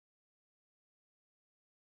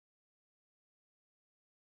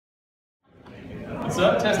What's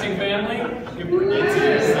up, testing family? Show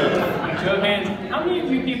of hands. How many of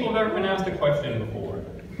you people have ever been asked a question before?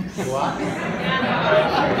 What?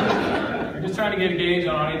 We're just trying to get a gauge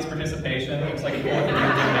on audience participation. Looks like a fourth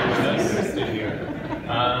of you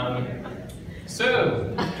are with us.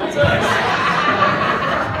 So, what's up?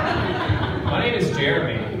 My name is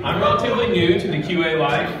Jeremy. I'm relatively new to the QA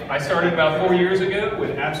life. I started about 4 years ago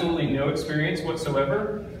with absolutely no experience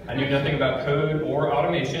whatsoever. I knew nothing about code or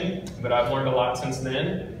automation, but I've learned a lot since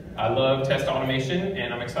then. I love test automation,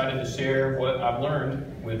 and I'm excited to share what I've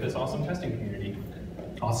learned with this awesome testing community.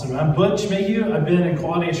 Awesome. I'm Butch. I've been in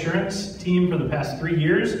quality assurance team for the past 3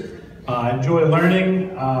 years. I enjoy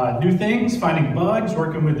learning new things, finding bugs,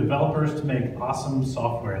 working with developers to make awesome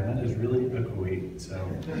software, and that is really a quickie. So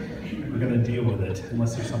we're going to deal with it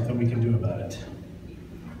unless there's something we can do about it.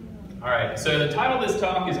 All right, so the title of this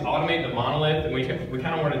talk is Automate the Monolith, and we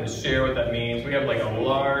kind of wanted to share what that means. We have like a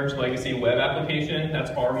large legacy web application, that's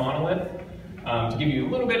our monolith. To give you a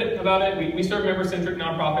little bit about it, we serve member-centric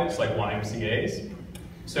nonprofits like YMCAs.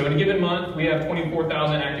 So in a given month, we have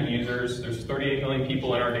 24,000 active users. There's 38 million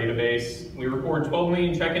people in our database. We record 12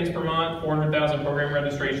 million check-ins per month, 400,000 program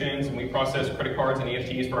registrations, and we process credit cards and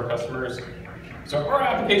EFTs for our customers. So our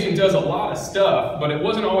application does a lot of stuff, but it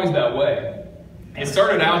wasn't always that way. It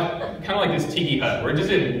started out kind of like this tiki hut, where it just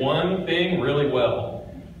did one thing really well.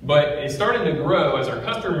 But it started to grow as our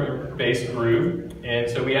customer base grew, and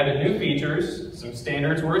so we added new features, some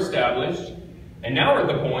standards were established, and now we're at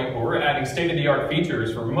the point where we're adding state-of-the-art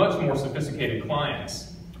features for much more sophisticated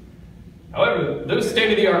clients. However, those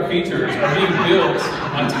state-of-the-art features are being built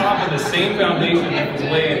on top of the same foundation that was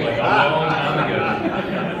laid like a long time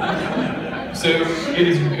ago. So it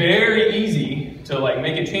is very easy to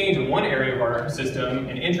make a change in one area of our system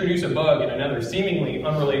and introduce a bug in another seemingly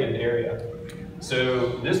unrelated area.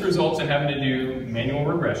 So this results in having to do manual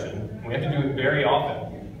regression. We have to do it very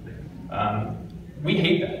often. We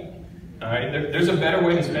hate that. All right, there's a better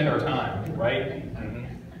way to spend our time, right?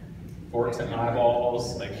 Forks and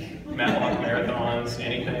eyeballs, like Matlock marathons,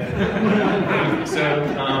 anything. So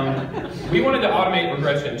we wanted to automate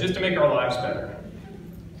regression just to make our lives better.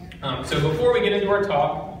 So before we get into our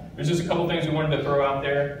talk, there's just a couple things we wanted to throw out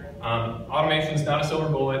there. Automation is not a silver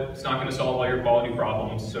bullet. It's not going to solve all your quality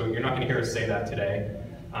problems, so you're not going to hear us say that today.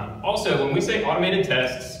 Also, when we say automated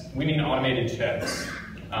tests, we mean automated checks.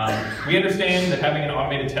 We understand that having an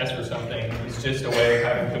automated test for something is just a way of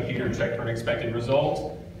having a computer check for an expected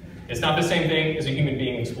result. It's not the same thing as a human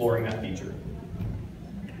being exploring that feature.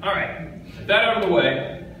 All right, with that out of the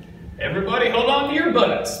way, everybody hold on to your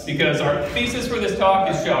butts, because our thesis for this talk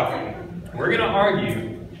is shocking. We're going to argue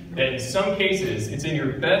that in some cases, it's in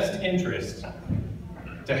your best interest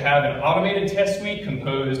to have an automated test suite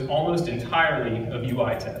composed almost entirely of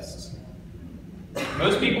UI tests.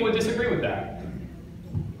 Most people would disagree with that.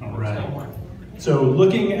 All right. So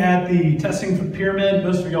looking at the testing pyramid,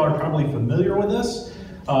 most of y'all are probably familiar with this.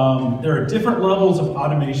 There are different levels of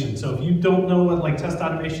automation. So if you don't know what test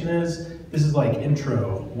automation is, this is like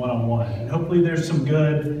intro 101. And hopefully there's some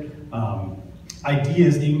good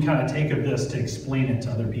ideas that you can kind of take of this to explain it to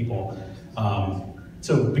other people.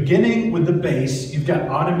 So beginning with the base, you've got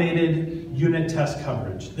automated unit test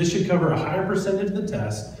coverage. This should cover a higher percentage of the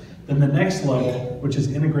test than the next level, which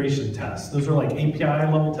is integration tests. Those are like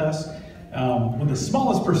API level tests, with the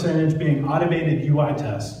smallest percentage being automated UI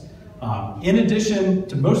tests. In addition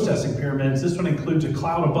to most testing pyramids, this one includes a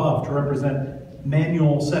cloud above to represent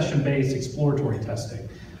manual session-based exploratory testing.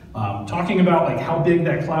 Talking about how big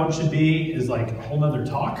that cloud should be is a whole nother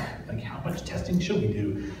talk. How much testing should we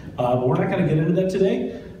do? But we're not going to get into that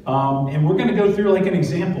today. And we're going to go through an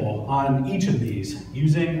example on each of these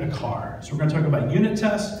using a car. So we're going to talk about unit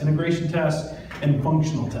tests, integration tests, and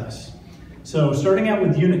functional tests. So starting out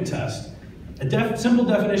with unit tests, a simple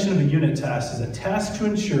definition of a unit test is a test to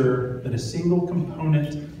ensure that a single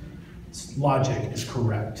component logic is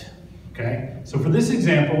correct. Okay? So for this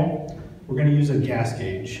example, we're going to use a gas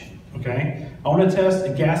gauge. Okay? I want to test a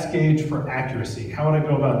gas gauge for accuracy. How would I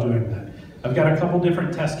go about doing that? I've got a couple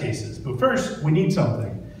different test cases, but first we need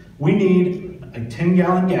something. We need a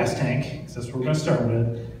 10-gallon gas tank, because that's what we're going to start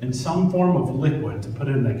with, and some form of liquid to put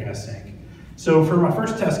in that gas tank. So for my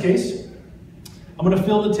first test case, I'm going to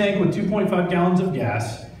fill the tank with 2.5 gallons of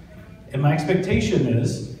gas, and my expectation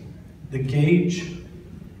is the gauge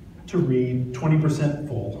to read 20%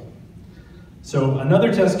 full. So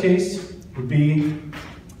another test case would be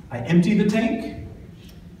I empty the tank,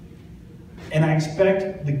 and I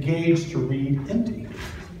expect the gauge to read empty.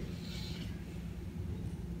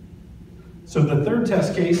 So the third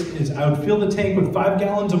test case is I would fill the tank with 5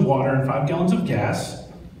 gallons of water and 5 gallons of gas,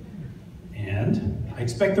 and I I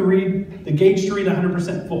expect the gauge to read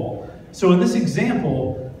 100% full. So in this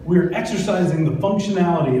example, we're exercising the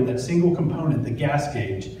functionality of that single component, the gas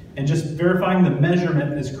gauge, and just verifying the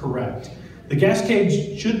measurement is correct. The gas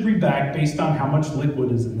gauge should read back based on how much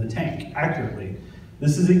liquid is in the tank, accurately.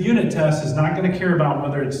 This is a unit test, it's not going to care about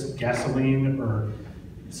whether it's gasoline or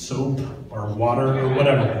soap or water or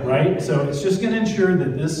whatever, right? So it's just going to ensure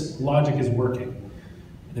that this logic is working.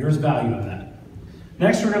 There's value in that.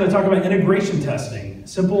 Next, we're going to talk about integration testing.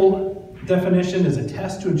 Simple definition is a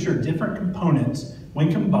test to ensure different components,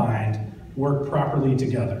 when combined, work properly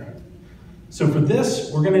together. So for this,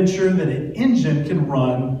 we're going to ensure that an engine can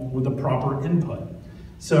run with the proper input.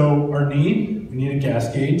 So we need a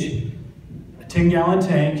gas gauge, a 10-gallon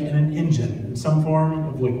tank, and an engine in some form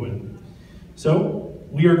of liquid. So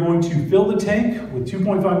we are going to fill the tank with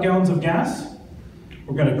 2.5 gallons of gas.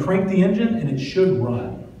 We're going to crank the engine and it should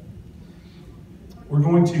run. We're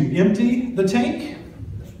going to empty the tank.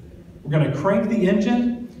 We're going to crank the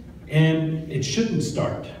engine and it shouldn't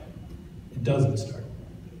start. It doesn't start.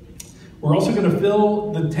 We're also going to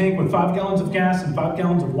fill the tank with 5 gallons of gas and 5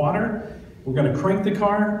 gallons of water. We're going to crank the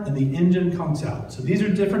car and the engine comes out. So these are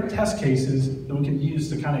different test cases that we can use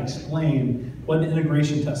to kind of explain what an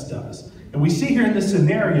integration test does. And we see here in this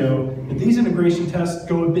scenario that these integration tests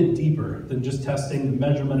go a bit deeper than just testing the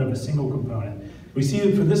measurement of a single component. We see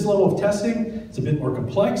that for this level of testing, it's a bit more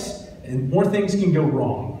complex and more things can go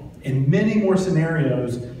wrong. And many more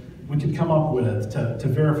scenarios we could come up with to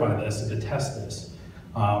verify this and to test this.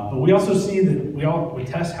 But we also see that we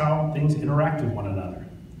test how things interact with one another.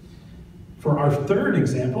 For our third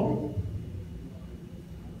example,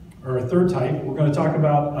 or a third type, we're going to talk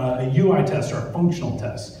about a UI test or a functional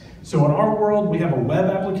test. So in our world, we have a web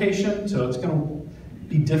application, so it's going to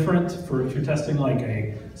be different for if you're testing like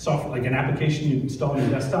an application you install on your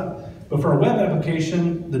desktop. But for a web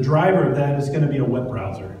application, the driver of that is going to be a web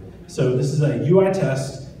browser. So this is a UI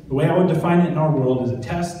test. The way I would define it in our world is a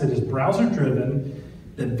test that is browser-driven,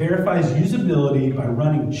 that verifies usability by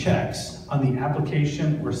running checks on the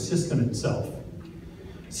application or system itself.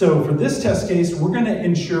 So for this test case, we're going to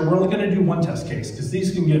ensure, we're only going to do one test case because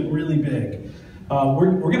these can get really big.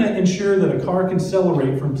 We're going to ensure that a car can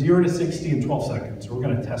accelerate from 0 to 60 in 12 seconds. We're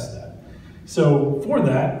going to test that. So for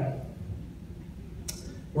that,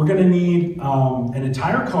 we're going to need an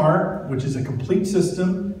entire car, which is a complete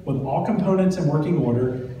system with all components in working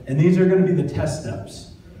order, and these are going to be the test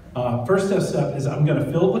steps. First test step is I'm going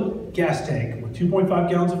to fill the gas tank with 2.5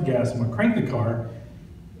 gallons of gas. I'm going to crank the car,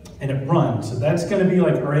 and it runs. So that's going to be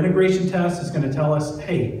like our integration test. It's going to tell us,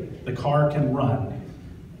 hey, the car can run.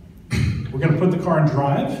 We're going to put the car in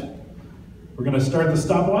drive. We're going to start the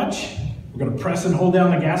stopwatch. We're going to press and hold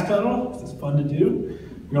down the gas pedal. This is fun to do.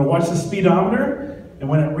 We're going to watch the speedometer. And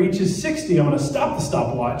when it reaches 60, I'm going to stop the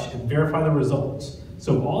stopwatch and verify the results.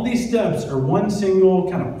 So all these steps are one single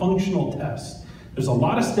kind of functional test. There's a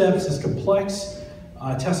lot of steps. It's complex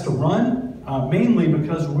test to run, mainly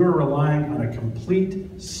because we're relying on a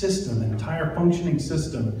complete system, an entire functioning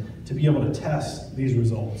system, to be able to test these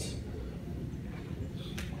results.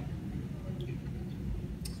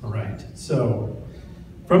 All right, so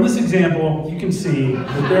from this example, you can see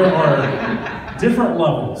that there are different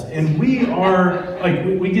levels, and we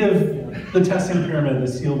give the testing pyramid the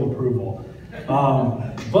seal of approval.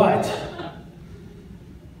 But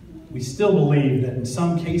we still believe that in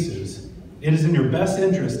some cases, it is in your best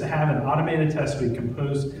interest to have an automated test suite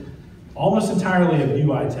composed almost entirely of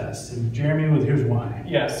UI tests. And Jeremy, here's why.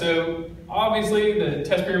 Yeah, so obviously the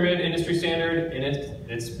test pyramid industry standard, and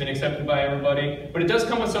it's been accepted by everybody, but it does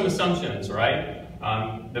come with some assumptions, right?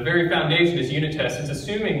 The very foundation is unit tests. It's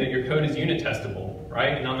assuming that your code is unit testable,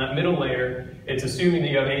 right? And on that middle layer, it's assuming that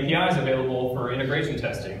you have APIs available for integration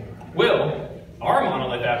testing. Well, our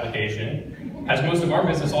Monolith application has most of our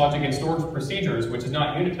business logic and storage procedures, which is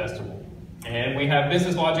not unit testable. And we have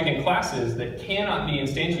business logic and classes that cannot be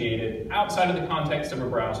instantiated outside of the context of a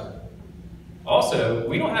browser. Also,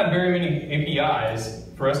 we don't have very many APIs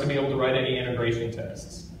for us to be able to write any integration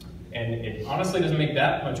tests. And it honestly doesn't make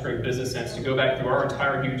that much great business sense to go back through our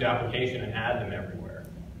entire huge application and add them everywhere.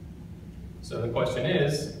 So the question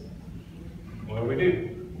is, what do we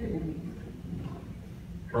do?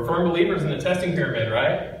 We're firm believers in the testing pyramid,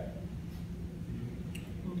 right?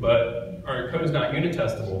 But our code is not unit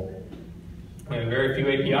testable. We have very few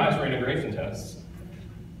APIs for integration tests.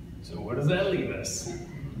 So what does that leave us?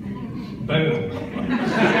 Boom.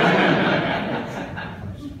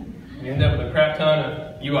 We end up with a crap ton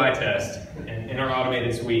of UI tests in our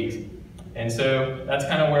automated suite. And so that's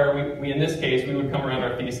kind of where we in this case, we would come around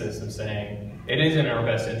our thesis of saying it is in our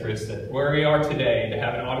best interest that where we are today to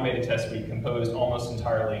have an automated test suite composed almost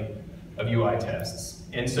entirely of UI tests.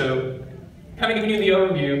 And so, kind of giving you the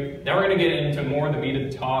overview, now we're going to get into more of the meat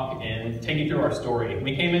of the talk and take you through our story.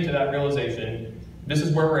 We came into that realization, this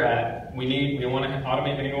is where we're at. We want to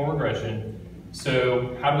automate manual regression.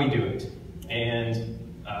 So how do we do it? And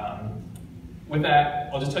with that,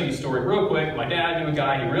 I'll just tell you a story real quick. My dad knew a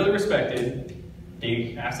guy he really respected.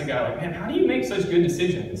 He asked the guy, like, man, how do you make such good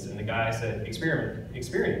decisions? And the guy said,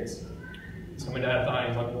 experience. So my dad thought,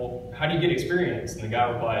 he's like, well, how do you get experience? And the guy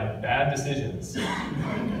replied, bad decisions.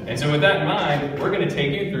 And so with that in mind, we're going to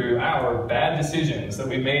take you through our bad decisions that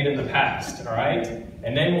we've made in the past, all right?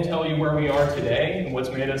 And then we'll tell you where we are today and what's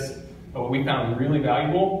made us, what we found really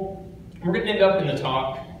valuable. We're going to end up in the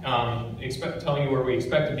talk telling you where we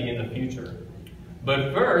expect to be in the future.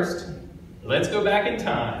 But first, let's go back in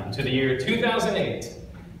time to the year 2008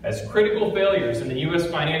 as critical failures in the US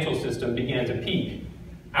financial system began to peak.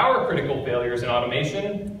 Our critical failures in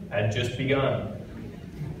automation had just begun.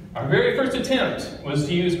 Our very first attempt was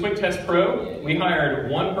to use QuickTest Pro. We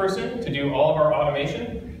hired one person to do all of our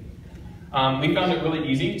automation. We found it really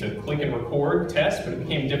easy to click and record tests, but it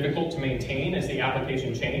became difficult to maintain as the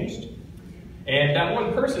application changed. And that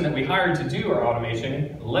one person that we hired to do our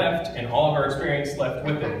automation left, and all of our experience left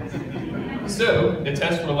with it. So the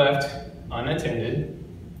tests were left unattended,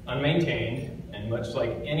 unmaintained, and much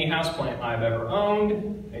like any houseplant I've ever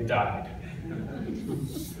owned, they died.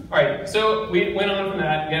 All right, so we went on from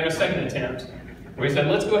that. We had a second attempt where we said,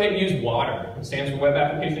 let's go ahead and use WATR. It stands for Web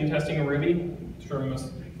Application Testing in Ruby. I'm sure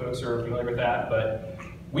most folks are familiar with that, but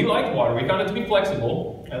we liked WATR. We found it to be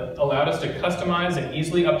flexible. It allowed us to customize and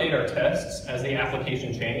easily update our tests as the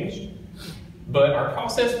application changed. But our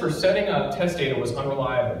process for setting up test data was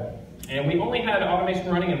unreliable. And we only had automation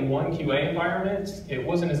running in one QA environment. It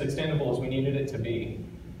wasn't as extendable as we needed it to be.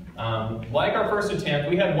 Like our first attempt,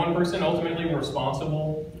 we had one person ultimately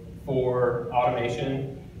responsible for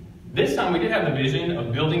automation. This time we did have the vision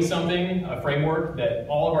of building something, a framework that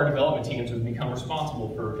all of our development teams would become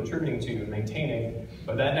responsible for contributing to and maintaining,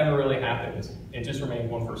 but that never really happened. It just remained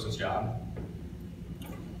one person's job.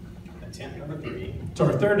 Attempt number 3. So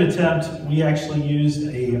our third attempt, we actually used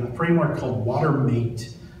a framework called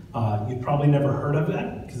WaterMate. You've probably never heard of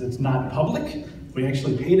that because it's not public. We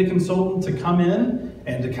actually paid a consultant to come in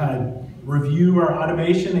and to kind of review our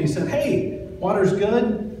automation. And he said, hey, WaTR's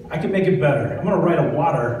good. I can make it better. I'm going to write a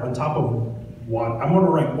WaTR on top of WaTR. I'm going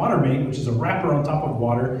to write WaterMate, which is a wrapper on top of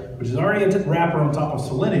WaTR, which is already a wrapper on top of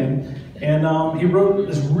Selenium. And he wrote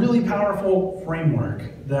this really powerful framework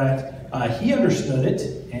that he understood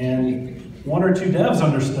it, and one or two devs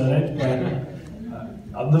understood it,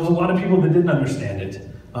 but there's a lot of people that didn't understand it.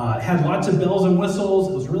 It had lots of bells and whistles.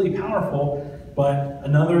 It was really powerful. But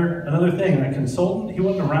another thing, that consultant, he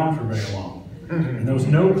wasn't around for very long. And there was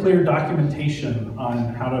no clear documentation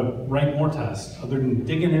on how to write more tests other than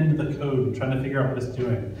digging into the code and trying to figure out what it's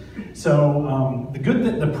doing. So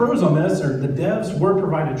the pros on this are the devs were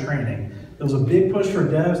provided training. There was a big push for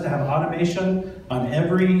devs to have automation on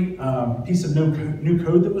every piece of new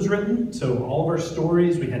code that was written. So all of our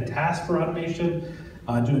stories, we had tasks for automation,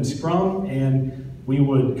 doing Scrum, and we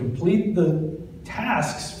would complete the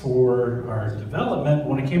tasks for our development.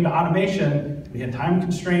 When it came to automation, we had time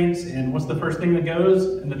constraints, and what's the first thing that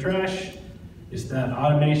goes in the trash? It's that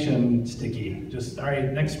automation sticky. Just, all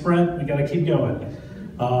right, next sprint, we gotta keep going.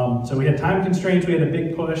 So we had time constraints, we had a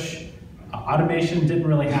big push. Automation didn't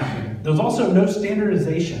really happen. There was also no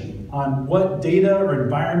standardization on what data or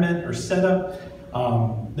environment or setup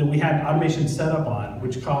that we had automation set up on,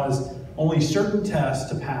 which caused only certain tests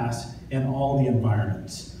to pass in all the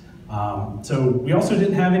environments. So we also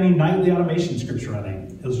didn't have any nightly automation scripts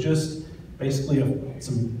running. It was just basically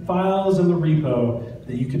some files in the repo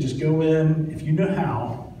that you could just go in, if you know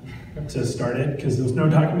how to start it, because there was no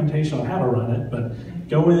documentation on how to run it, but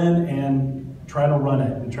go in and try to run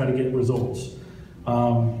it and try to get results.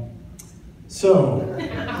 So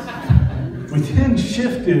we then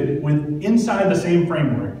shifted inside the same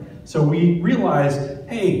framework. So we realized,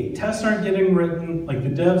 hey, tests aren't getting written, like the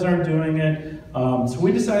devs aren't doing it. So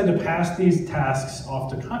we decided to pass these tasks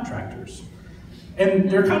off to contractors.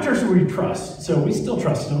 And they're contractors we trust, so we still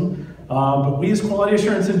trust them. But we as quality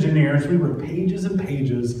assurance engineers, we wrote pages and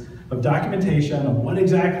pages of documentation on what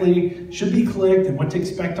exactly should be clicked and what to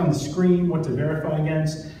expect on the screen, what to verify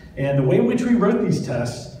against. And the way in which we wrote these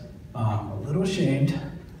tests, a little ashamed,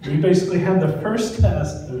 we basically had the first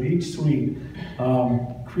test of each suite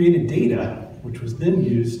created data, which was then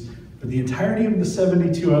used for the entirety of the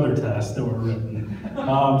 72 other tests that were written.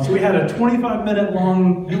 So we had a 25-minute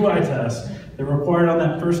long UI test that required on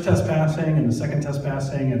that first test passing and the second test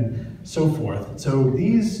passing and so forth. So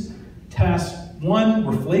these tests One,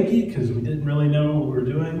 we're flaky because we didn't really know what we were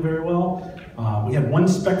doing very well. We had one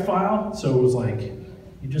spec file, so it was like,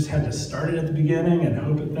 you just had to start it at the beginning and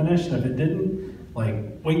hope it finished, and if it didn't, like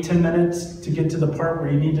wait 10 minutes to get to the part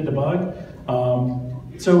where you need to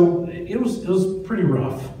debug. So it was pretty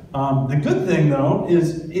rough. The good thing though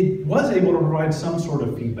is it was able to provide some sort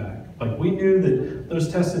of feedback. Like we knew that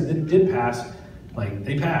those tests that did pass, like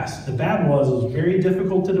they passed. The bad was it was very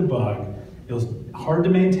difficult to debug. It was hard to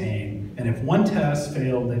maintain, and if one test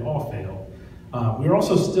failed, they all failed. We were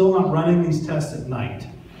also still not running these tests at night.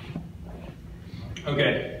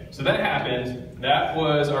 Okay, so that happened. That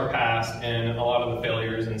was our past and a lot of the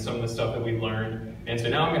failures and some of the stuff that we've learned. And so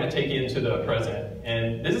now I'm going to take you into the present.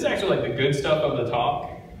 And this is actually like the good stuff of the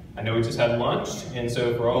talk. I know we just had lunch, and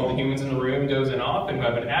so for all the humans in the room dozing off and who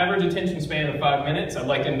have an average attention span of 5 minutes, I'd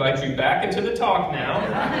like to invite you back into the talk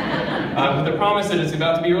now with the promise that it's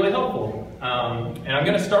about to be really helpful. And I'm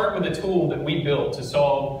going to start with a tool that we built to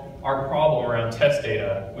solve our problem around test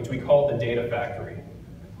data, which we call the data factory.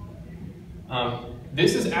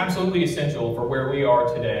 This is absolutely essential for where we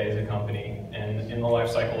are today as a company and in the life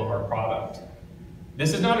cycle of our product.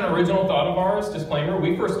 This is not an original thought of ours, disclaimer.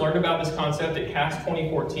 We first learned about this concept at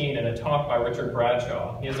STAC2015 in a talk by Richard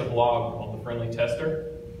Bradshaw. He has a blog called The Friendly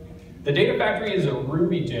Tester. The data factory is a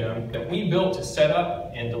Ruby gem that we built to set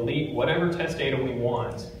up and delete whatever test data we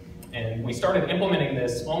want. And we started implementing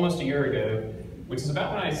this almost a year ago, which is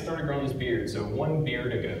about when I started growing this beard, so 1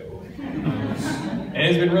 beard ago. And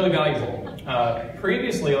it's been really valuable.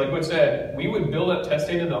 Previously, like Butch said, we would build up test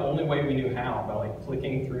data the only way we knew how, by like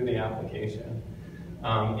clicking through the application.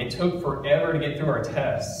 It took forever to get through our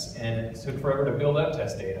tests, and it took forever to build up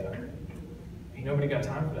test data. Ain't nobody got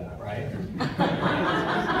time for that, right?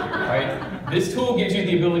 Right? This tool gives you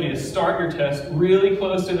the ability to start your test really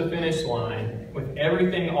close to the finish line with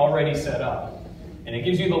everything already set up. And it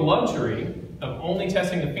gives you the luxury of only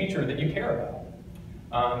testing the feature that you care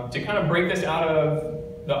about. To kind of break this out of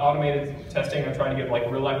the automated testing, I'm trying to give like a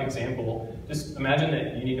real life example. Just imagine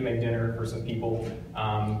that you need to make dinner for some people.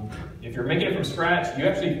 If you're making it from scratch, you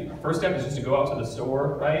actually, first step is just to go out to the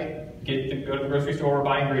store, right? Go to the grocery store,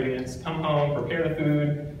 buy ingredients, come home, prepare the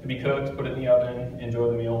food to be cooked, put it in the oven,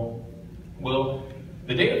 enjoy the meal. Well,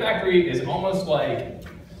 the data factory is almost like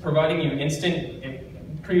providing you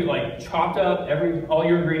instant, pretty like chopped up, all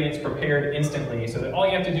your ingredients prepared instantly, so that all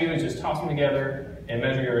you have to do is just toss them together and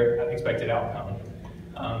measure your expected outcome.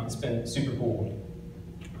 It's been super cool.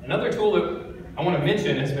 Another tool that I want to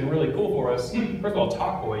mention has been really cool for us. First of all,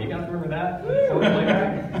 TalkBoy, you guys remember that?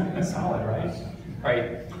 Playback? That's solid, right? All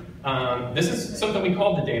right. This is something we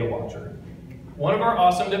call the Data Watcher. One of our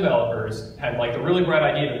awesome developers had like the really bright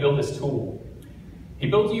idea to build this tool. He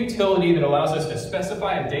built a utility that allows us to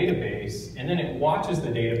specify a database, and then it watches the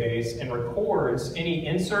database and records any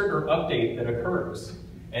insert or update that occurs.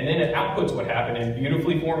 And then it outputs what happened in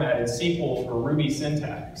beautifully formatted SQL or Ruby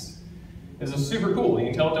syntax. This is super cool. You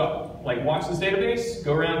can tell it to like watch this database,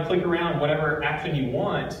 go around, click around whatever action you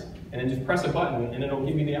want, and then just press a button, and it'll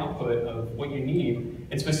give you the output of what you need.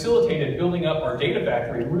 It's facilitated building up our data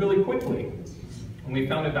factory really quickly, and we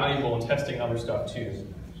found it valuable in testing other stuff too.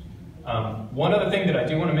 One other thing that I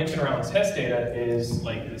do want to mention around test data is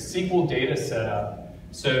like the SQL data setup.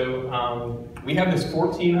 So we have this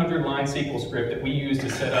 1,400 line SQL script that we use to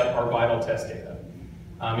set up our vital test data.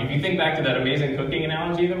 If you think back to that amazing cooking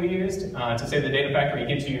analogy that we used, to say the data factory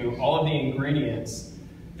gets you all of the ingredients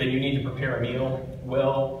that you need to prepare a meal,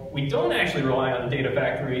 well, we don't actually rely on the data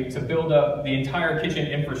factory to build up the entire kitchen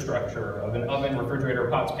infrastructure of an oven, refrigerator,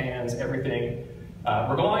 pots, pans, everything.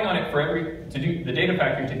 We're relying on it the data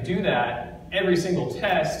factory to do that. Every single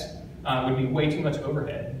test would be way too much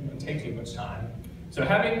overhead. It would take too much time. So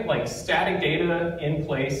having like static data in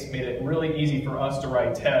place made it really easy for us to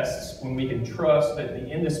write tests when we could trust that the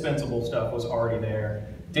indispensable stuff was already there,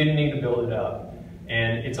 didn't need to build it up.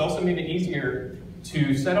 And it's also made it easier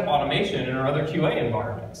to set up automation in our other QA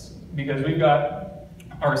environments because we've got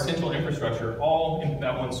our essential infrastructure all in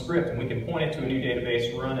that one script, and we can point it to a new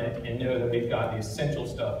database, run it, and know that we've got the essential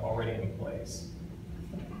stuff already in place.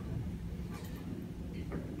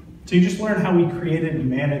 So you just learned how we created and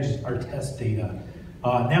managed our test data.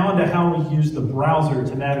 Now into how we use the browser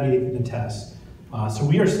to navigate the test. So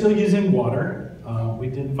we are still using Water. We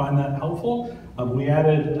did find that helpful. We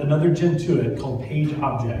added another gem to it called Page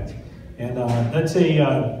Object. And that's a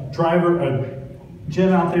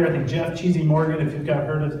gem out there, I think Jeff Cheesy Morgan, if you've got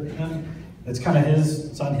heard of him. It's kind of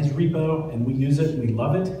it's on his repo, and we use it and we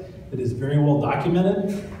love it. It is very well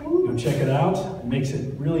documented. Go check it out. It makes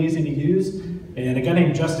it really easy to use. And a guy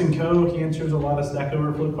named Justin Coe, he answers a lot of Stack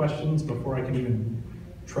Overflow questions before I can even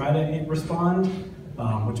try to respond.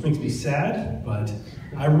 which makes me sad, but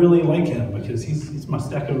I really like him because he's my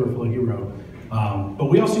Stack Overflow hero. But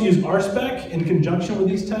we also use RSpec in conjunction with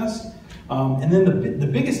these tests. And then the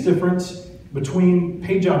biggest difference between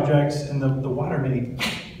page objects and the Watermate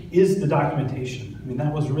is the documentation. I mean,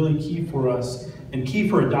 that was really key for us and key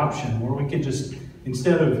for adoption, where we could just,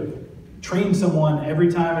 instead of train someone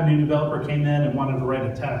every time a new developer came in and wanted to write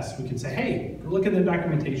a test, we could say, hey, look at the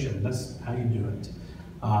documentation. That's how you do it.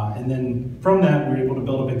 And then from that, we were able to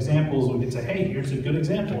build up examples. We could say, hey, here's a good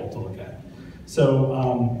example to look at.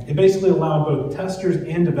 So it basically allowed both testers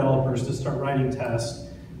and developers to start writing tests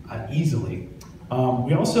easily.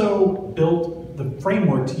 We also built the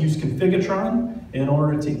framework to use Configatron in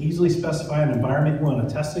order to easily specify an environment we want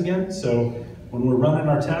to test against. So when we're running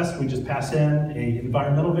our test, we just pass in an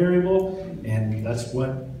environmental variable, and that's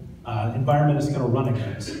what environment is going to run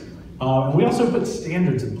against. And we also put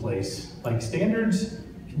standards in place. Like, standards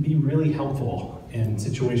can be really helpful in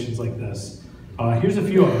situations like this. Here's a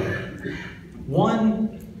few of them.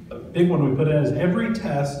 One big one we put in is every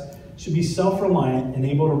test should be self-reliant and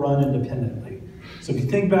able to run independently. So if you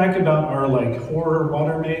think back about our horror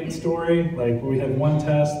Watermate story, where we had one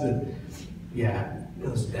test that, yeah, it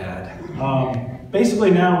was bad.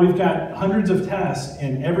 Basically now we've got hundreds of tests,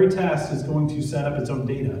 and every test is going to set up its own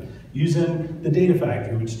data using the data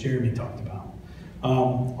factory, which Jeremy talked about.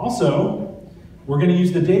 Also, we're going to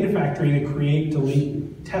use the data factory to create,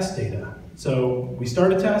 delete test data. So we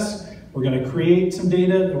start a test, we're going to create some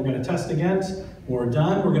data that we're going to test against. When we're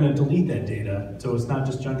done, we're going to delete that data, so it's not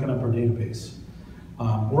just junking up our database.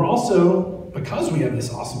 We're also, because we have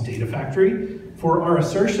this awesome data factory, for our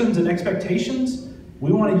assertions and expectations,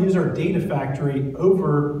 we want to use our data factory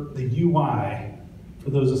over the UI for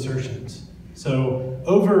those assertions. So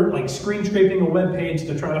over screen scraping a web page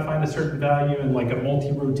to try to find a certain value in a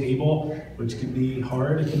multi-row table, which can be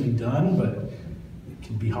hard, it can be done, but it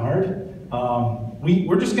can be hard.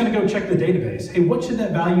 We're just going to go check the database. Hey, what should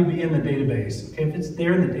that value be in the database? Okay, if it's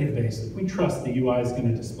there in the database, we trust the UI is going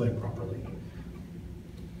to display it properly.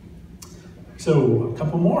 So a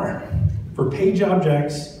couple more. For page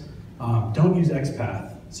objects, don't use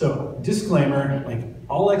XPath. So disclaimer,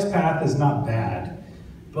 all XPath is not bad,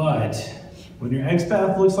 but when your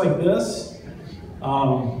XPath looks like this,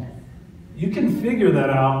 you can figure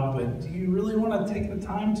that out, but do you really want to take the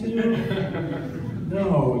time to?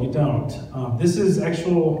 No, you don't. This is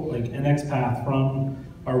actual an XPath from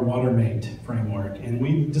our Watermate framework, and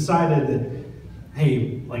we decided that,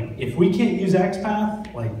 hey, if we can't use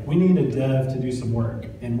XPath, we need a dev to do some work,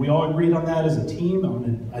 and we all agreed on that as a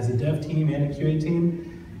team, as a dev team and a QA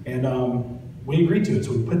team, and we agreed to it.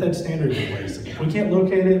 So we put that standard in place. If we can't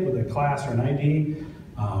locate it with a class or an ID,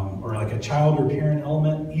 or a child or parent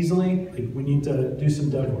element easily, we need to do some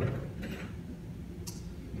dev work.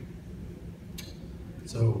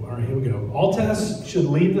 So, all right, here we go. All tests should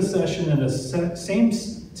leave the session in the same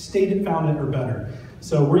state it found it or better.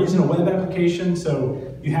 So we're using a web application,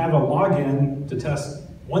 so you have a login to test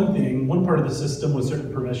one thing, one part of the system with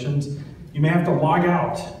certain permissions. You may have to log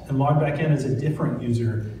out and log back in as a different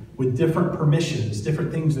user with different permissions,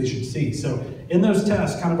 different things they should see. So in those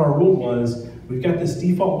tests, kind of our rule was, we've got this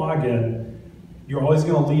default login, you're always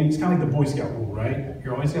gonna leave, it's kind of like the Boy Scout rule, right?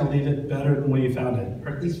 You're always gonna leave it better than the way you found it,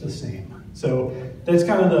 or at least the same. So that's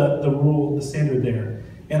kind of the rule, the standard there.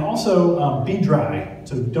 And also be dry,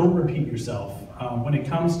 so don't repeat yourself. When it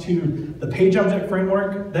comes to the page object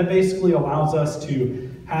framework, that basically allows us to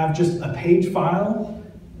have just a page file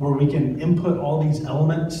where we can input all these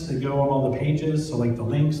elements that go on all the pages, so the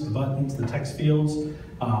links, the buttons, the text fields,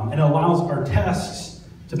 and it allows our tests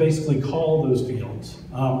to basically call those fields.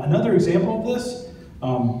 Another example of this,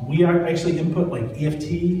 we actually input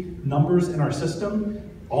EFT numbers in our system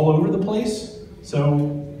all over the place.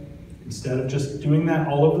 So instead of just doing that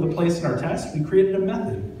all over the place in our test, we created a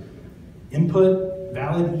method. Input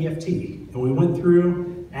valid EFT. And we went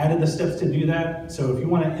through, added the steps to do that. So if you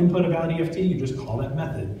want to input a valid EFT, you just call that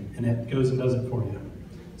method and it goes and does it for you.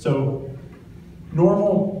 So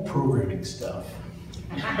normal programming stuff.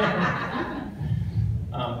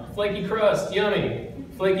 Flaky crust, yummy.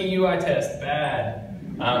 Flaky UI test, bad.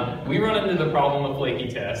 We run into the problem of flaky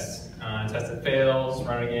tests. Test that fails,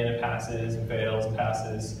 run again, it passes, and fails, and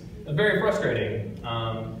passes. It's very frustrating.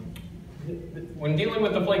 When dealing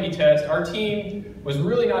with the flaky test, our team was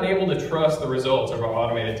really not able to trust the results of our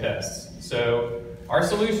automated tests. So our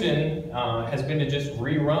solution has been to just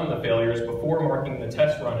rerun the failures before marking the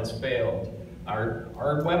test run as failed. Our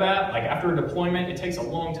web app, after a deployment, it takes a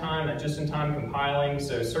long time at just-in-time compiling,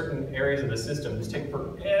 so certain areas of the system just take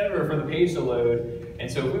forever for the page to load. And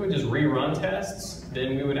so if we would just rerun tests,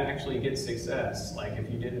 then we would actually get success, if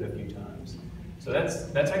you did it a few times. So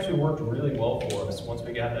that's actually worked really well for us once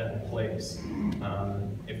we got that in place.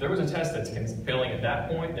 If there was a test that's failing at that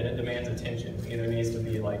point, then it demands attention. It either needs to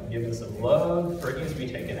be like given some love, or it needs to be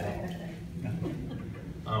taken out.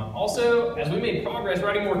 Also, as we made progress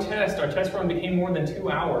writing more tests, our test run became more than 2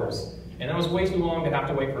 hours, and that was way too long to have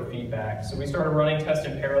to wait for feedback. So we started running tests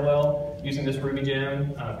in parallel using this Ruby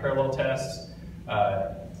gem, parallel tests.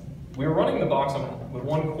 We were running the box with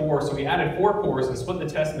 1 core, so we added 4 cores and split the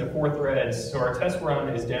test into 4 threads. So our test run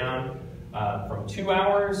is down from 2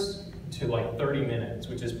 hours to like 30 minutes,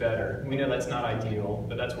 which is better. We know that's not ideal,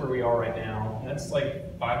 but that's where we are right now. And that's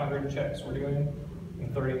like 500 checks we're doing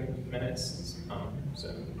in 30 minutes, so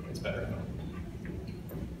it's better.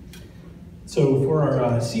 So for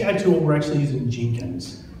our CI tool, we're actually using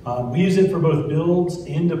Jenkins. We use it for both builds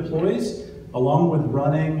and deploys, along with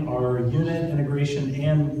running our unit integration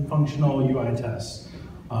and functional UI tests.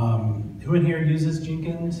 Who in here uses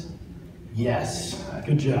Jenkins? Yes,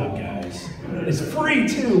 good job, guys. It's free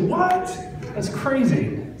too, what? That's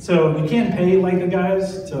crazy. So you can't pay like the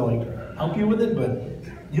guys to like help you with it, but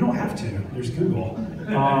you don't have to, there's Google.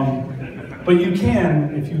 But you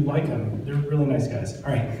can if you like them, they're really nice guys.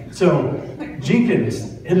 All right, so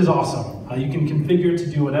Jenkins, it is awesome. You can configure it to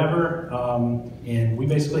do whatever, and we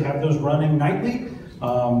basically have those running nightly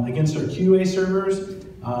against our QA servers.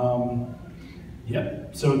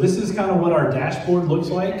 Yep, so this is kind of what our dashboard looks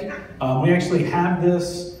like. We actually have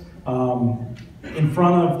this in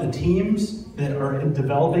front of the teams that are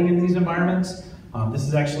developing in these environments. This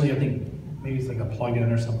is actually, I think, maybe it's like a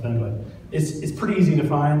plugin or something, but it's pretty easy to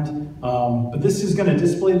find. But this is gonna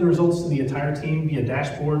display the results to the entire team via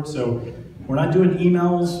dashboard, so we're not doing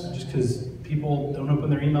emails just because people don't open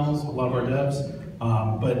their emails, a lot of our devs.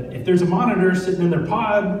 But if there's a monitor sitting in their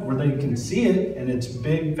pod where they can see it and it's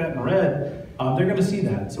big, fat, and red, they're gonna see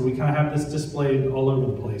that. So we kind of have this displayed all over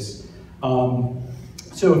the place.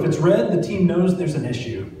 So if it's red, the team knows there's an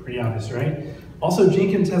issue. Pretty obvious, right? Also,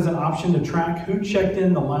 Jenkins has an option to track who checked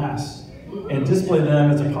in the last and display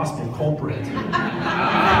them as a possible culprit.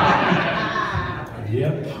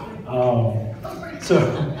 Yep.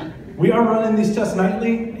 So we are running these tests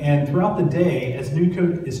nightly and throughout the day as new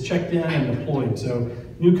code is checked in and deployed. So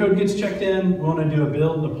new code gets checked in, we want to do a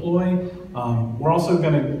build deploy. We're also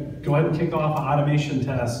going to go ahead and kick off an automation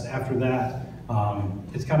test after that.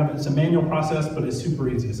 It's a manual process, but it's super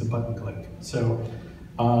easy. It's a button click. So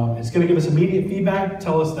it's going to give us immediate feedback,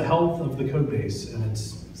 tell us the health of the code base, and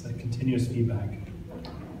it's that continuous feedback.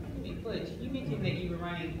 Butch, you mentioned that you were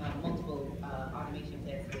running multiple automation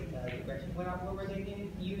tests with regression. What were they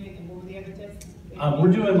again? Unit and what were the other tests?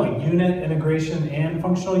 We're doing like unit integration and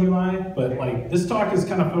functional UI, but like this talk is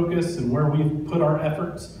kind of focused and where we've put our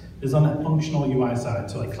efforts is on that functional UI side.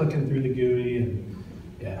 So like clicking through the GUI and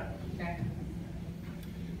yeah. Okay.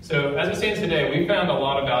 So as it stands today, we found a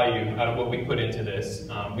lot of value out of what we put into this.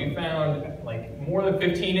 We found like more than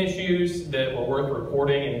 15 issues that were worth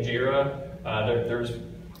reporting in Jira.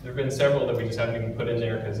 There have been several that we just haven't even put in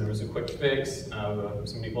there because there was a quick fix,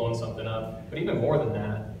 somebody blowing something up. But even more than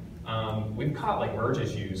that, we've caught like merge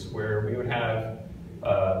issues where we would have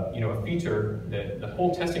a feature that the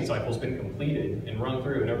whole testing cycle's been completed and run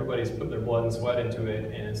through, and everybody's put their blood and sweat into it,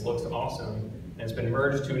 and it looks awesome. And it's been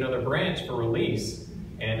merged to another branch for release.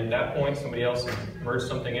 And at that point, somebody else merged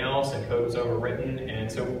something else and code was overwritten.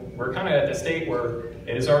 And so we're kind of at the state where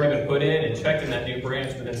it has already been put in and checked in that new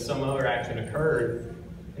branch, but then some other action occurred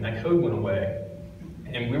and that code went away.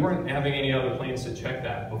 And we weren't having any other plans to check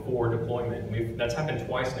that before deployment. That's happened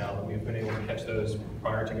twice now that we've been able to catch those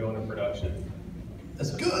prior to going to production.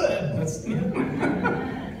 That's good.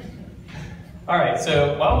 All right,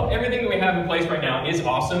 so while everything that we have in place right now is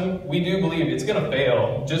awesome, we do believe it's going to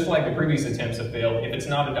fail, just like the previous attempts have failed, if it's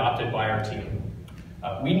not adopted by our team.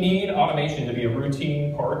 We need automation to be a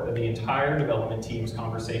routine part of the entire development team's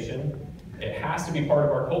conversation. It has to be part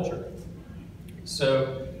of our culture.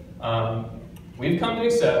 So we've come to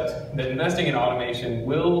accept that investing in automation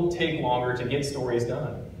will take longer to get stories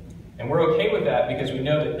done. And we're okay with that because we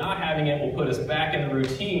know that not having it will put us back in the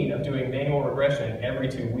routine of doing manual regression every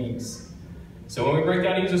 2 weeks. So when we break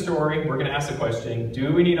down a user story, we're going to ask the question,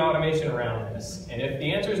 do we need automation around this? And if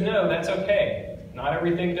the answer is no, that's okay. Not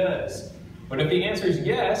everything does. But if the answer is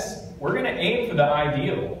yes, we're going to aim for the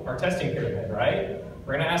ideal, our testing pyramid, right?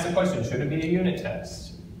 We're going to ask the question, should it be a unit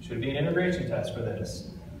test? Should it be an integration test for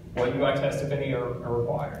this? What UI tests, if any, are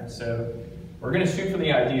required? So we're going to shoot for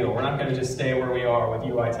the ideal. We're not going to just stay where we are with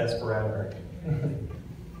UI tests forever.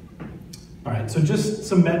 All right, so just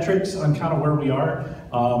some metrics on kind of where we are.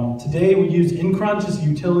 Today we use InCrunch as a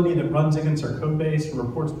utility that runs against our code base and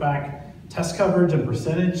reports back test coverage and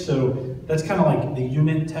percentage. So that's kind of like the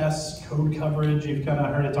unit tests, code coverage you've kind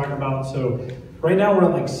of heard it talk about. So right now we're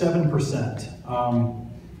at like 7%.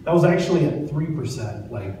 That was actually at 3%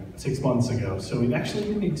 like 6 months ago. So we've actually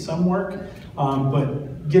been doing some work,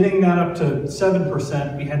 but getting that up to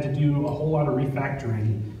 7%, we had to do a whole lot of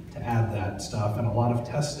refactoring to add that stuff and a lot of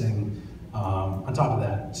testing on top of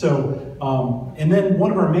that. So, and then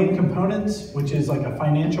one of our main components, which is like a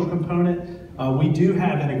financial component, we do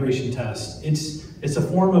have integration tests. It's a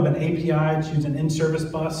form of an API. It's using an in-service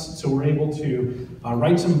bus, so we're able to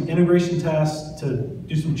write some integration tests to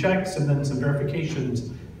do some checks and then some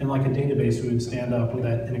verifications in like a database we would stand up with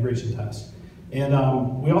that integration test. And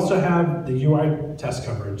we also have the UI test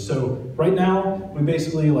coverage. So right now, we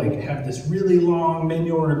basically like have this really long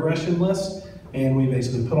manual regression list, and we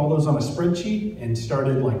basically put all those on a spreadsheet and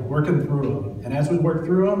started like working through them. And as we work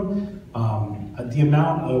through them, the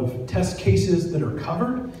amount of test cases that are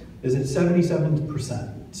covered is at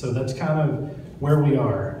 77%. So that's kind of where we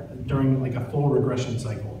are during like a full regression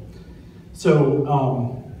cycle. So,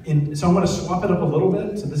 so I'm going to swap it up a little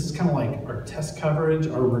bit. So this is kind of like our test coverage,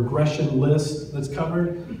 our regression list that's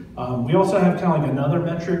covered. We also have kind of like another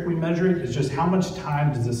metric we measure it, is just how much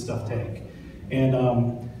time does this stuff take. And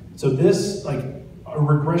so this, like a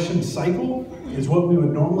regression cycle is what we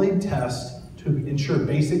would normally test to ensure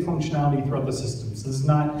basic functionality throughout the system. So this is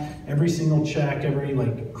not every single check, every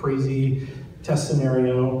like crazy test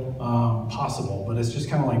scenario possible, but it's just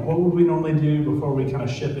kind of like what would we normally do before we kind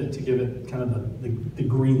of ship it to give it kind of the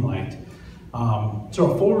green light.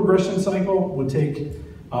 So a full regression cycle would take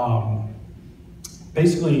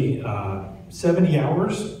basically 70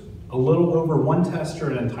 hours, a little over one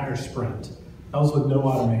tester, an entire sprint. That was with no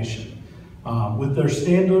automation. With our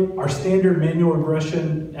standard manual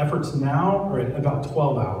regression efforts now are at about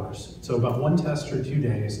 12 hours. So about one tester, 2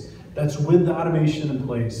 days. That's with the automation in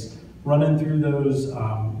place, running through those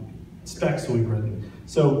specs we've written.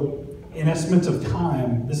 So in estimates of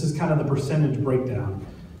time, this is kind of the percentage breakdown.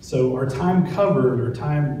 So our time covered, or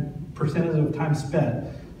percentage of time spent,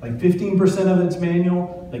 like 15% of it's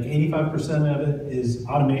manual, like 85% of it is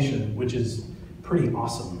automation, which is pretty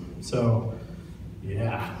awesome. So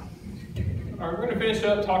yeah. All right, we're going to finish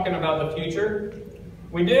up talking about the future.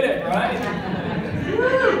 We did it, right?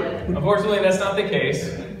 Unfortunately, that's not the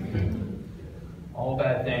case. All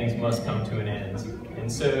bad things must come to an end.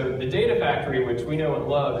 And so the data factory, which we know and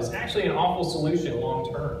love, is actually an awful solution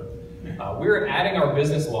long term. We're adding our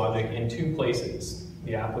business logic in two places,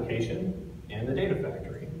 the application and the data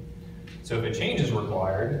factory. So if a change is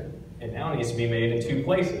required, it now needs to be made in two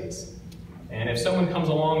places. And if someone comes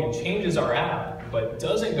along and changes our app, but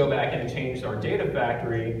doesn't go back and change our data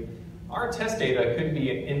factory, our test data could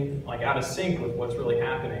be out of sync with what's really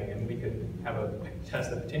happening, and we could have a test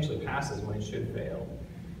that potentially passes when it should fail.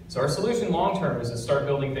 So our solution long term is to start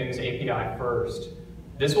building things API first.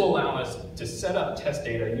 This will allow us to set up test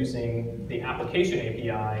data using the application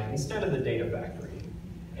API instead of the data factory.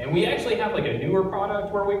 And we actually have like a newer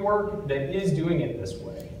product where we work that is doing it this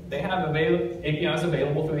way. They have APIs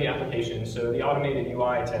available through the application, so the automated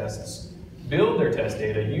UI tests build their test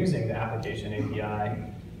data using the application API.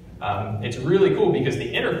 It's really cool because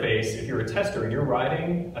the interface, if you're a tester and you're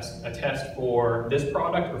writing a test for this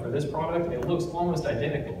product or for this product, it looks almost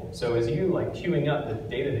identical. So as you like queuing up the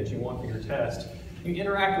data that you want for your test, you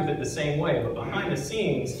interact with it the same way, but behind the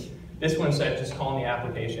scenes, this one's just calling the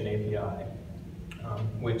application API,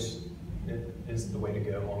 which is the way to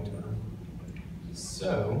go long term.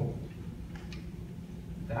 So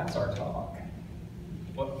that's our talk.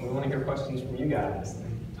 We want to hear questions from you guys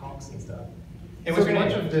and talks and stuff. So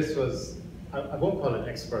much of this was, I won't call it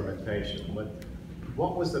experimentation, but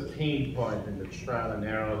what was the pain point in the trial and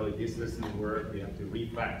error? Like, this doesn't work, we have to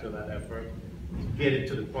refactor that effort to get it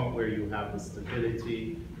to the point where you have the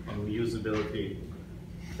stability and reusability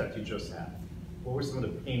that you just had. What were some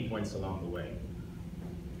of the pain points along the way?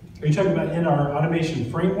 Are you talking about in our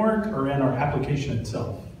automation framework or in our application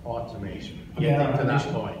itself? Automation. Yeah, to that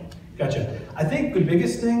point. Gotcha. I think the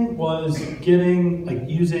biggest thing was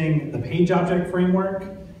using the page object framework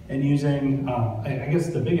and using, I guess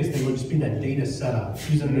the biggest thing would just be that data setup,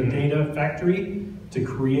 using the data factory to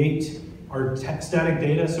create our static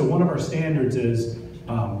data. So one of our standards is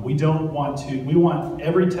we want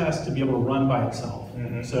every test to be able to run by itself.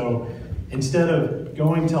 So instead of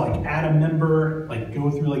going to like add a member, like go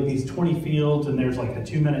through like these 20 fields and there's like a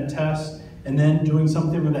 2-minute test, and then doing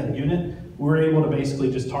something with that unit, we're able to basically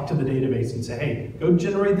just talk to the database and say, hey, go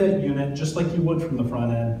generate that unit just like you would from the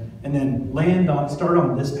front end, and then start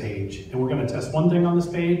on this page. And we're gonna test one thing on this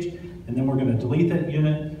page, and then we're gonna delete that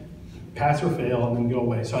unit, pass or fail, and then go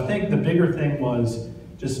away. So I think the bigger thing was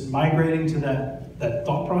just migrating to that that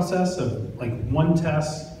thought process of like one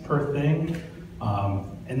test per thing,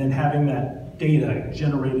 and then having that data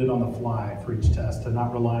generated on the fly for each test and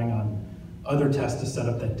not relying on other tests to set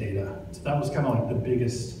up that data. So that was kind of like the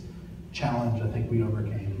biggest challenge I think we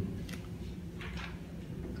overcame.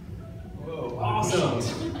 Whoa,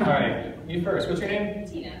 awesome. All right, you first. What's your name?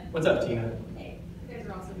 Tina. What's up, Tina? Hey, you guys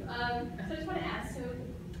are awesome. So I just want to ask, so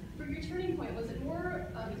for your turning point, was it more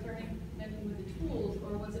of experimenting with the tools,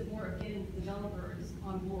 or was it more of getting developers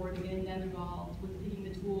on board and getting them involved with leading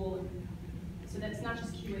the tool? And so that's not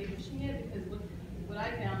just QA pushing it, because what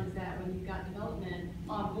I found is that when you've got development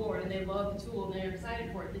on board and they love the tool and they're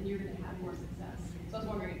excited for it, then you're going to have more success. So I was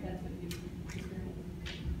wondering if that's what you experienced.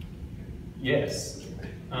 Yes.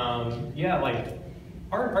 Yeah, like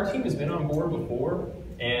our team has been on board before,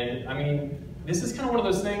 and I mean, this is kind of one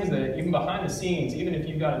of those things that even behind the scenes, even if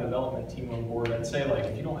you've got a development team on board, I'd say like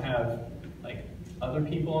if you don't have like other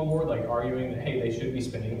people on board like arguing that hey, they should be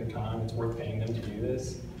spending their time, it's worth paying them to do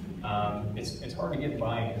this, it's hard to get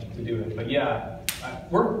buy-in to do it. But yeah,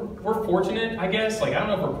 we're fortunate, I guess. Like I don't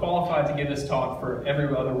know if we're qualified to give this talk for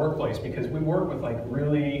every other workplace because we work with like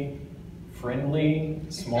really friendly,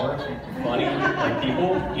 smart, funny like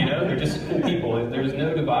people. You know, they're just cool people. There's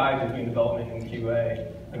no divide between development and QA.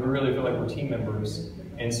 Like we really feel like we're team members,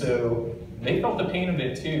 and so they felt the pain of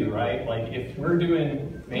it too, right? Like if we're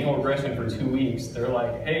doing manual regression for 2 weeks, they're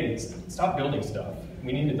like, hey, stop building stuff.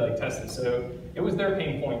 We need to like test it. So it was their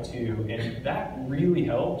pain point too, and that really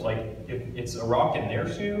helped. Like if it's a rock in their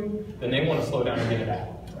shoe, then they want to slow down and get it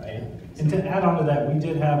out, right? And to add on to that, we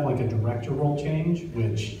did have like a director role change,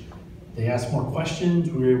 which they asked more questions.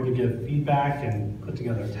 We were able to give feedback and put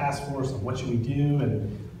together a task force on what should we do,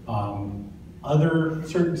 and other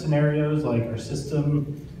certain scenarios like our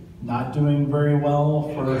system not doing very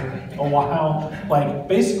well for a while, like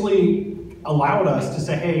basically allowed us to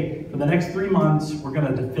say, hey, for the next 3 months, we're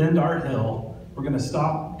gonna defend our hill. We're gonna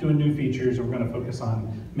stop doing new features. And we're gonna focus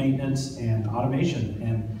on maintenance and automation.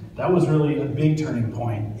 And that was really a big turning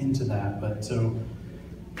point into that. But so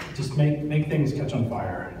just make things catch on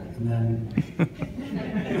fire. And then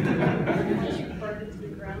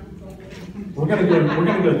we're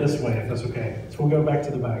gonna go this way if that's okay. So we'll go back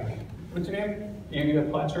to the back. What's your name? You got a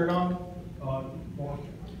plaid shirt on? Mark.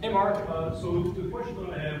 Hey, Mark. So the question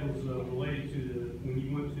that I had was related to when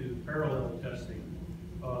you went to parallel testing.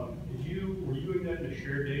 Were you doing that in a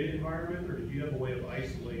shared data environment, or did you have a way of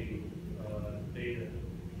isolating data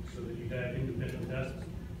so that you had independent tests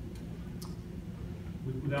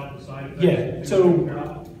without the side effects?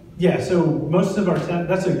 So most of our tests,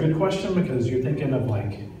 that's a good question because you're thinking of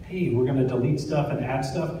like, hey, we're gonna delete stuff and add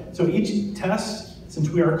stuff. So each test, since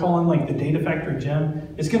we are calling like the data factory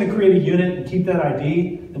gem, it's gonna create a unit and keep that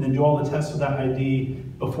ID and then do all the tests with that ID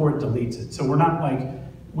before it deletes it. So we're not like,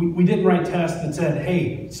 we didn't write tests that said,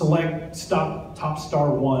 hey, select stop top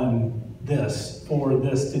star one this for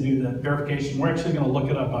this to do the verification. We're actually gonna look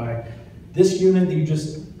it up by this unit that you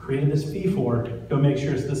just created this fee for, go make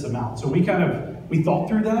sure it's this amount. So we thought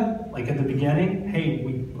through that, like at the beginning, hey,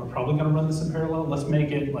 we are probably gonna run this in parallel. Let's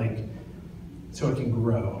make it like, so it can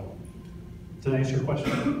grow. Did that answer your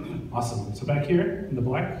question? Awesome. So back here in the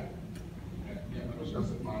black. Yeah, my question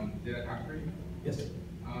is on data factory. Yes.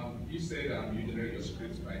 You said you generate your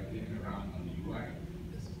scripts by clicking around on the UI.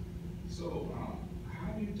 Yes. So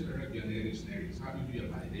how do you generate your native scenarios? How do you do your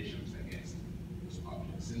validations against those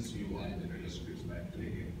objects? Since you only generate your scripts by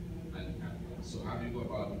clicking, so how do you go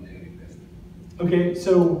about negative testing? Okay,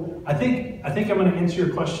 so I think I'm going to answer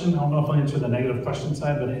your question. I don't know if I'll answer the negative question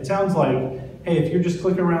side, but it sounds like, hey, if you're just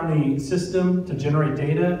clicking around the system to generate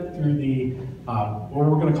data through the what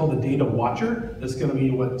we're going to call the data watcher, that's going to be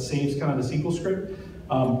what saves kind of the SQL script.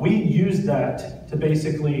 We use that to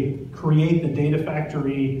basically create the data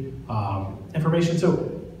factory information.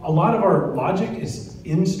 So a lot of our logic is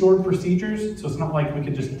in stored procedures, so it's not like we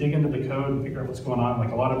could just dig into the code and figure out what's going on.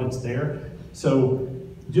 Like a lot of it's there. So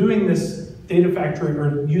doing this data factory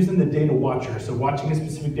or using the data watcher, so watching a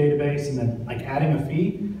specific database and then like adding a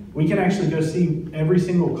fee, we can actually go see every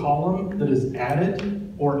single column that is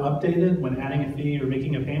added or updated when adding a fee or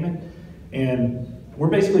making a payment. And we're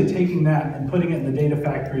basically taking that and putting it in the data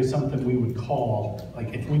factory as something we would call,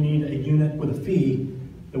 like if we need a unit with a fee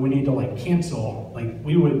that we need to like cancel, like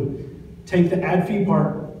we would take the add fee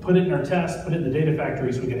part, put it in our test, put it in the data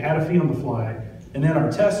factory so we could add a fee on the fly. And then our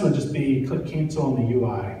test would just be click cancel on the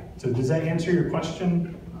UI. So does that answer your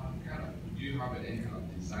question? Kind of. Do you have any kind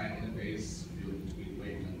of design interface where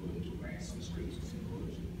you can go to write some scripts or some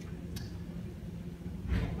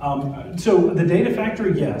code? So the data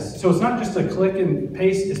factory, yes. So it's not just a click and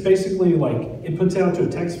paste. It's basically like it puts it out to a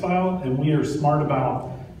text file, and we are smart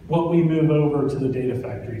about what we move over to the data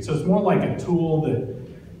factory. So it's more like a tool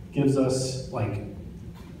that gives us like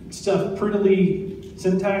stuff prettily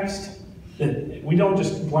syntaxed that we don't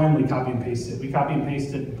just blindly copy and paste it. We copy and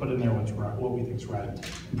paste it and put in there what's right, what we think's right,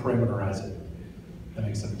 and parameterize it. That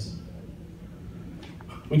makes sense.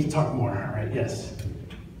 We can talk more, all right? Yes.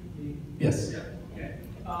 Yes. Okay.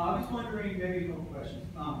 I was wondering, maybe a couple questions.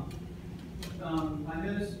 I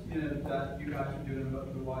noticed, that you guys are doing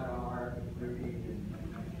the wide R, Ruby, and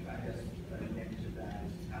I guess an advantage of that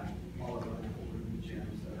is having all of the Ruby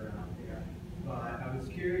gems that are out there. But I was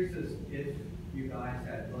curious as if you guys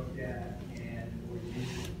had looked at and would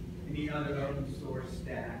use any other open source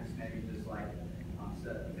stacks, maybe just like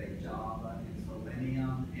say Java and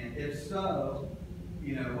Selenium, and if so,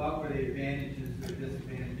 what were the advantages or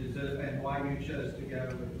disadvantages, and why you chose to go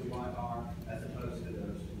with the YR as opposed to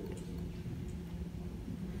those tools?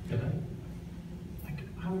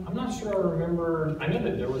 I'm not sure I remember. I know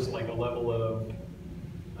that there was like a level of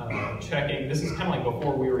checking. This is kind of like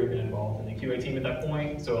before we were even involved in the QA team at that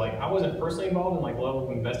point. So like I wasn't personally involved in like level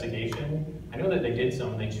of investigation. I know that they did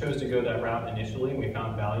some. They chose to go that route initially, and we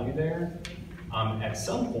found value there. At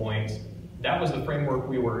some point, that was the framework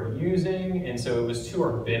we were using, and so it was to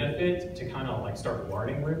our benefit to kind of like start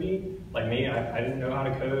learning Ruby. Like me, I didn't know how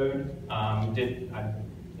to code.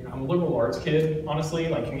 I'm a liberal arts kid, honestly,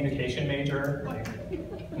 like communication major. Like,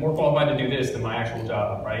 I'm more qualified to do this than my actual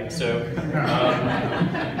job, right? So,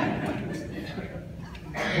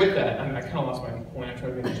 with that, I kind of lost my point. I tried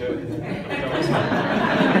to make a joke.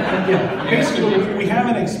 Yeah, basically, we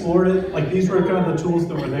haven't explored it. Like, these were kind of the tools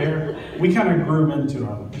that were there. We kind of grew into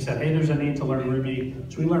them. We said, hey, there's a need to learn Ruby.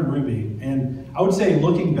 So we learned Ruby. And I would say,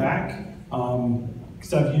 looking back,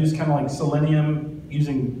 because I've used kind of like Selenium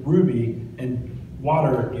using Ruby and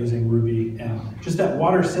Water using Ruby, and just that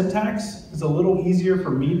Water syntax is a little easier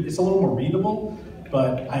for me. It's a little more readable,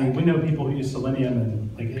 but we know people who use Selenium,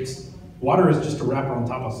 and like Water is just a wrapper on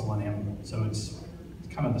top of Selenium, so it's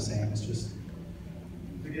kind of the same. It's just.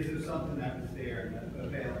 I guess it was something that was there and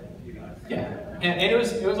available to you guys. Yeah, and it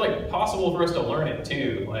was like possible for us to learn it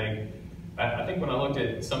too. Like I think when I looked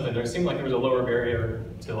at something, there seemed like there was a lower barrier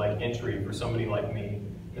to like entry for somebody like me.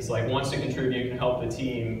 It's like wants to contribute and help the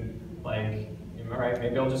team. Like, all right,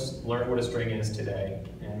 maybe I'll just learn what a string is today,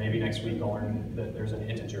 and maybe next week I'll learn that there's an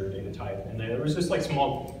integer data type. And there was just like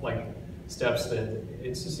small like steps that it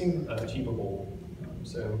just seemed achievable.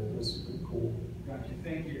 So it was cool. Gotcha.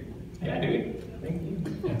 Thank you. Yeah, dude. Thank you.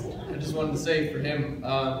 I just wanted to say for him,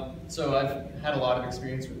 so I've had a lot of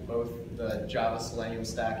experience with both the Java Selenium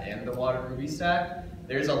stack and the Water Ruby stack.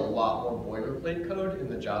 There's a lot more boilerplate code in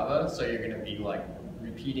the Java, so you're going to be like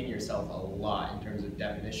repeating yourself a lot in terms of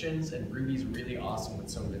definitions, and Ruby's really awesome with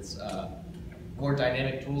some of its more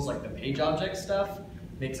dynamic tools like the page object stuff.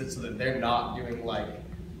 Makes it so that they're not doing like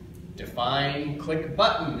define click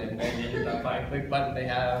button, and then in define click button they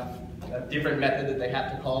have a different method that they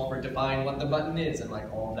have to call for define what the button is and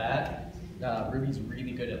like all that. Ruby's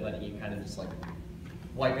really good at letting you kind of just like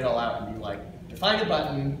wipe it all out and be like define a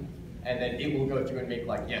button, and then it will go through and make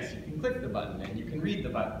like, yes, you can click the button and you can read the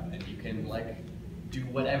button and you can like do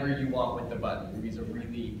whatever you want with the button. Ruby's a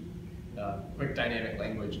really quick dynamic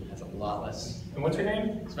language and has a lot less. And what's your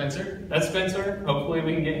name? Spencer? That's Spencer. Hopefully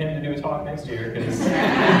we can get him to do a talk next year, because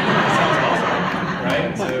that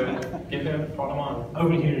sounds awesome, right? So get him, brought him on.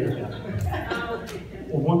 Over here.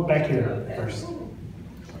 Well, one back here first. So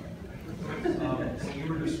you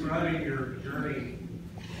were describing your journey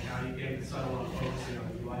and how you came to settle on focusing on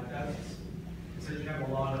UI tests. You said you have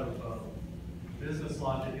a lot of business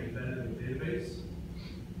logic embedded in the database.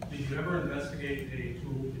 Did you ever investigate a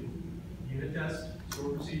tool to unit test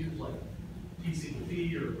stored procedures like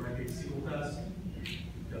T-SQL-T or writing a SQL test?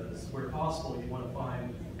 Because where possible, you want to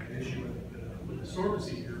find an issue with the stored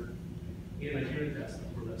procedure in a unit test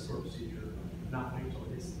for that stored procedure, not wait until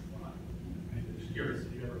it hits the line. I'm just curious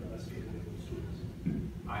if you ever investigated any of those tools.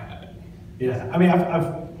 I haven't. Yeah, I mean,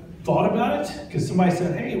 I've thought about it, because somebody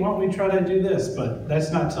said, hey, why don't we try to do this? But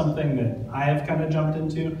that's not something that I have kind of jumped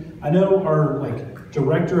into. I know our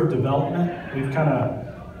director of development, we've kind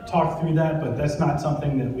of talked through that, but that's not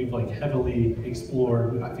something that we've heavily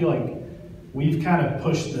explored. I feel like we've kind of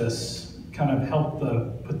pushed this, kind of helped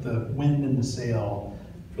put the wind in the sail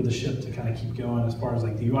for the ship to kind of keep going as far as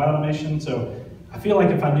the UI automation. So I feel like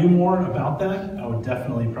if I knew more about that, I would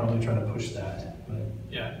definitely probably try to push that. But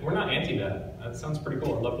yeah, we're not anti that. That sounds pretty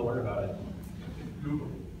cool. I'd love to learn about it. Google.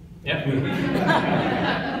 Yeah.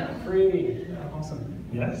 Free. Awesome.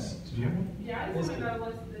 Yes? Did you? Yeah, I just want to know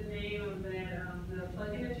what's the name of that, the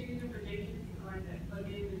plugin that you're using for Jenkins, or that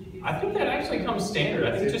plugin that you I think that actually comes standard.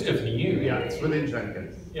 I think it's just a view. Yeah, it's within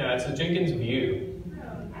Jenkins. Yeah, it's a Jenkins view.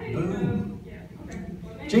 No, I Boom.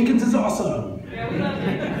 Jenkins is awesome.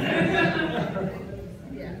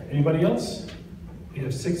 Anybody else? We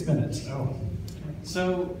have 6 minutes. Oh.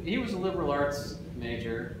 So he was a liberal arts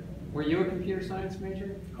major. Were you a computer science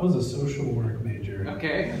major? I was a social work major.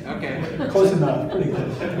 Okay, okay. Close enough, pretty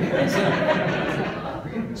close.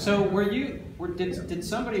 So did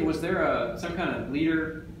somebody, was there some kind of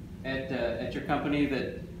leader at your company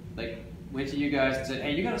that like went to you guys and said,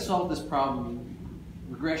 hey, you got to solve this problem.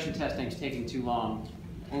 Regression testing is taking too long.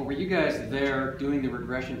 Or were you guys there doing the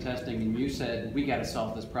regression testing and you said, we got to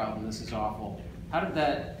solve this problem, this is awful? How did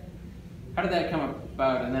that come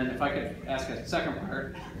about? And then if I could ask a second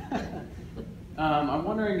part, I'm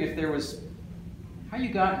wondering if there was,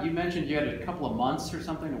 you mentioned you had a couple of months or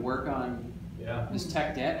something to work on this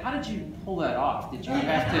tech debt. How did you pull that off? Did you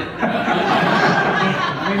have to,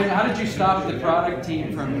 I mean, how did you stop the product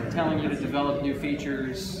team from telling you to develop new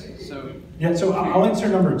features? Yeah, so I'll answer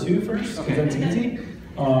number 2 first, because that's easy.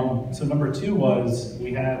 So number 2 was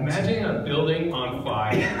we had... Imagine a building on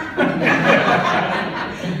fire.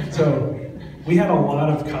 So we had a lot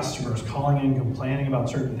of customers calling in, complaining about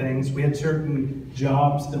certain things. We had certain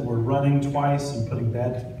jobs that were running twice and putting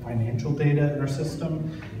bad financial data in our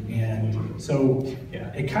system. And so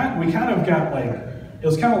we kind of got like, it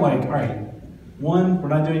was kind of like, all right, 1, we're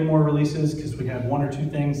not doing more releases because we had 1 or 2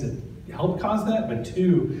 things that helped cause that, but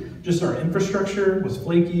 2, just our infrastructure was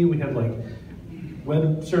flaky. We had like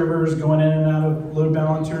web servers going in and out of load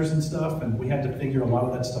balancers and stuff, and we had to figure a lot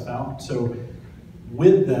of that stuff out. So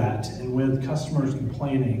with that, and with customers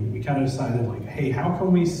complaining, we kind of decided like, hey, how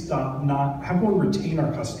can we retain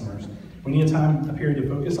our customers? We need a period to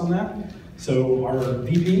focus on that. So our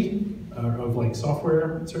VP of like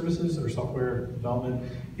software services or software development,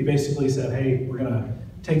 he basically said, hey, we're gonna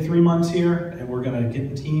take 3 months here and we're gonna get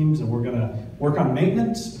in teams and we're gonna work on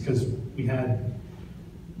maintenance, because we had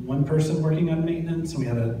 1 person working on maintenance and we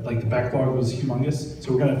had the backlog was humongous.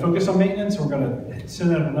 So we're gonna focus on maintenance and we're gonna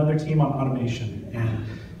send out another team on automation. And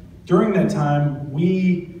during that time,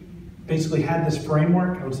 we basically had this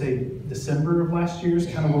framework, I would say December of last year is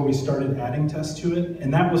kind of where we started adding tests to it.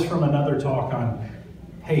 And that was from another talk on,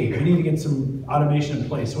 hey, we need to get some automation in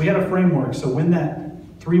place. So we had a framework, so when that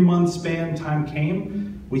 3-month span time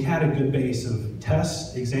came, we had a good base of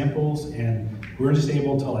tests, examples, and we were just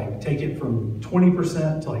able to like take it from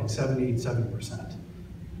 20% to like 77%.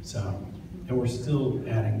 So, and we're still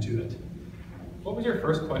adding to it. What was your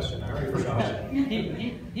first question? I already forgot.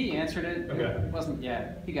 He answered it. Okay. It wasn't,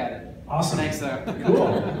 he got it. Awesome. Thanks though.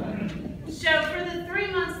 Cool. So for the 3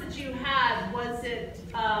 months that you had, was it,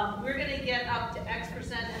 we're gonna get up to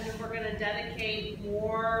X% and then we're gonna dedicate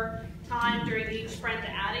more time during each sprint to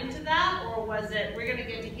adding to that? Or was it, we're gonna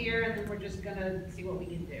get to here and then we're just gonna see what we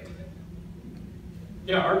can do?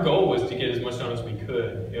 Yeah, our goal was to get as much done as we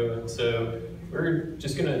could. So we're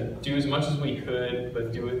just gonna do as much as we could,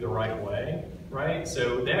 but do it the right way, right?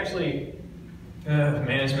 So they actually,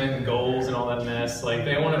 management and goals and all that mess, like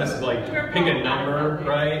they wanted us to like pick a number,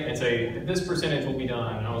 right? And say, this percentage will be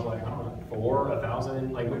done. And I was like, I don't know, 4,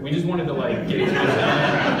 1,000? Like we just wanted to like get it done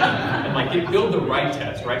and like build the right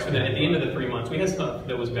test, right? So that at the end of the 3 months, we had stuff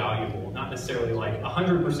that was valuable, not necessarily like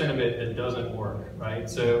 100% of it that doesn't work, right?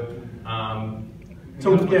 So,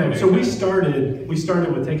 so we started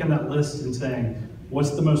with taking that list and saying, what's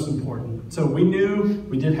the most important? So we knew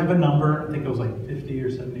we did have a number, I think it was like 50 or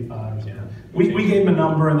 75 or something. Yeah. We gave them a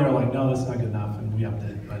number and they're like, no, that's not good enough, and we upped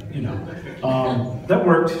it, but you know, that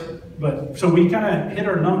worked. But so we kind of hit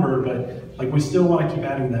our number, but like we still want to keep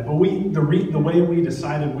adding that. But the way we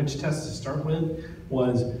decided which test to start with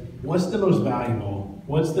was, what's the most valuable?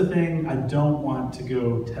 What's the thing I don't want to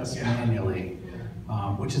go test manually?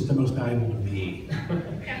 Which is the most valuable to me.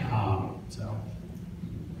 So,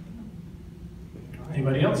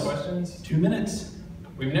 anybody else? Questions? 2 minutes.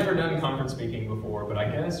 We've never done conference speaking before, but I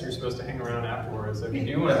guess you're supposed to hang around afterwards. So if you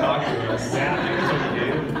do want to talk to us, that's what we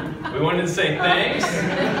do. We wanted to say thanks to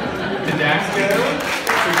Daxko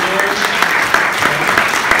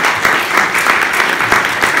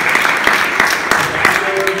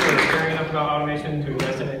for caring enough about automation to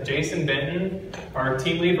invest in it. Jason Benton, our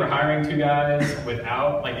team lead, for hiring 2 guys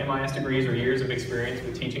without like MIS degrees or years of experience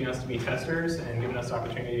with teaching us to be testers and giving us the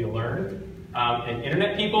opportunity to learn. And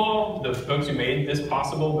internet people, the folks who made this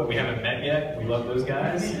possible, but we haven't met yet. We love those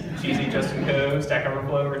guys. Cheesy, Justin Coe, Stack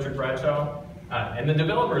Overflow, Richard Bradshaw. And the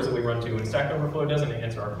developers that we run to when Stack Overflow doesn't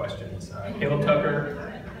answer our questions. Caleb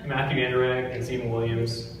Tucker, Matthew Anderegg, and Stephen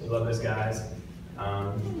Williams. We love those guys.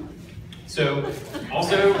 So,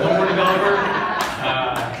 also, one more developer.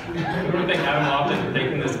 We want to thank Adam Lofton for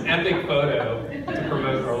taking this epic photo to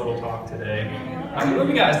promote our little talk today. We love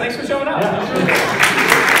you guys. Thanks for showing up.